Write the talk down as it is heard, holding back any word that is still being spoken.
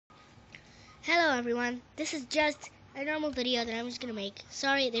Hello everyone, this is just a normal video that I'm just gonna make.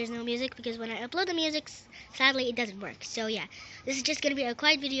 Sorry there's no music because when I upload the music, sadly it doesn't work. So yeah, this is just gonna be a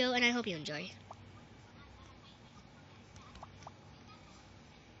quiet video and I hope you enjoy.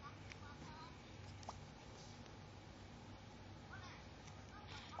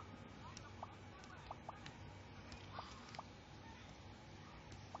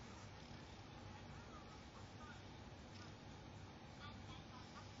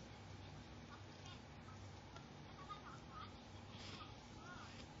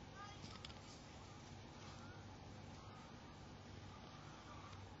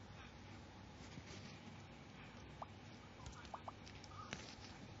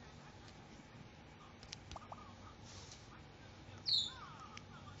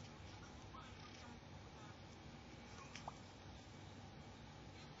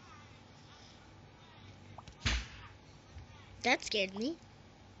 That scared me.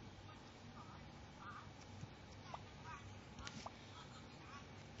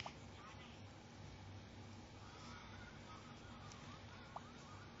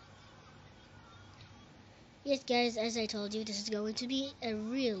 Yes guys, as I told you, this is going to be a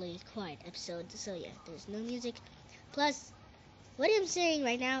really quiet episode. So yeah, there's no music. Plus, what I'm saying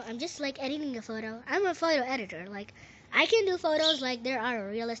right now, I'm just like editing a photo. I'm a photo editor. Like, I can do photos like they are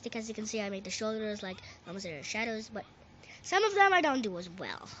realistic. As you can see, I made the shoulders like almost there are shadows, but some of them I don't do as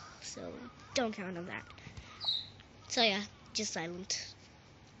well. So don't count on that. So yeah, just silent.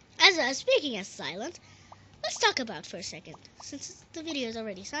 As speaking as silent, let's talk about for a second. Since the video is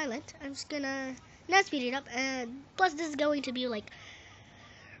already silent, I'm just gonna not speed it up. And plus, this is going to be like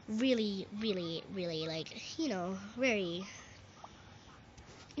really, like very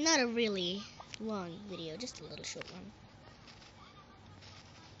not a really long video, just a little short one.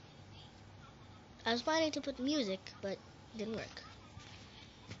 I was planning to put music, but it didn't work.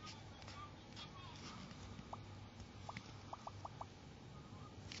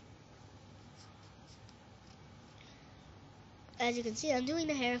 As you can see, I'm doing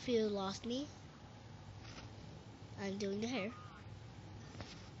the hair if you lost me. I'm doing the hair.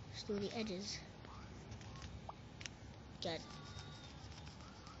 Just doing the edges. Got it.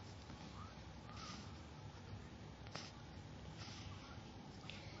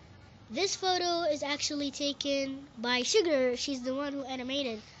 This photo is actually taken by Sugar. She's the one who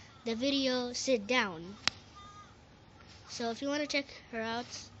animated the video Sit Down. So if you want to check her out,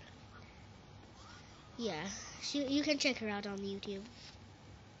 yeah, you can check her out on YouTube.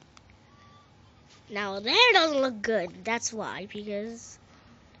 Now the hair doesn't look good. That's why, because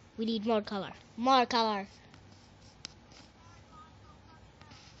we need more color. More color.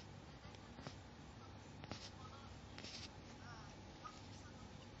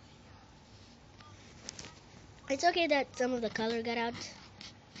 It's okay that some of the color got out.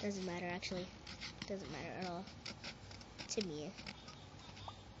 Doesn't matter actually. Doesn't matter at all to me.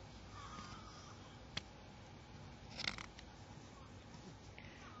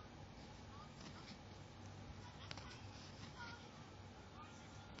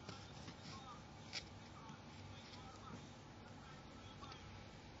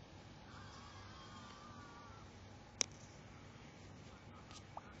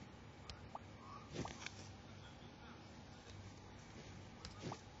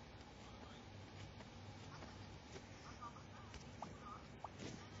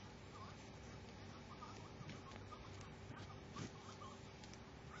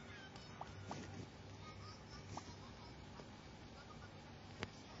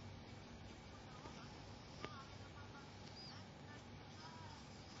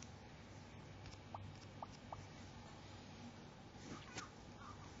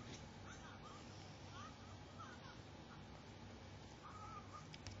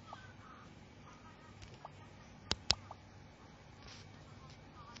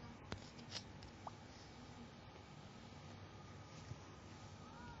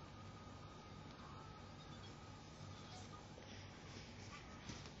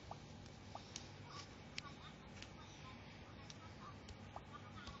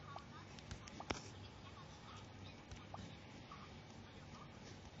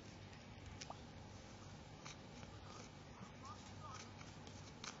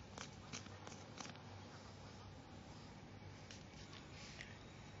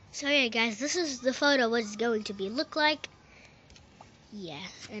 So yeah guys, this is the photo what it's going to be look like. Yeah,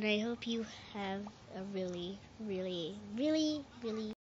 and I hope you have a really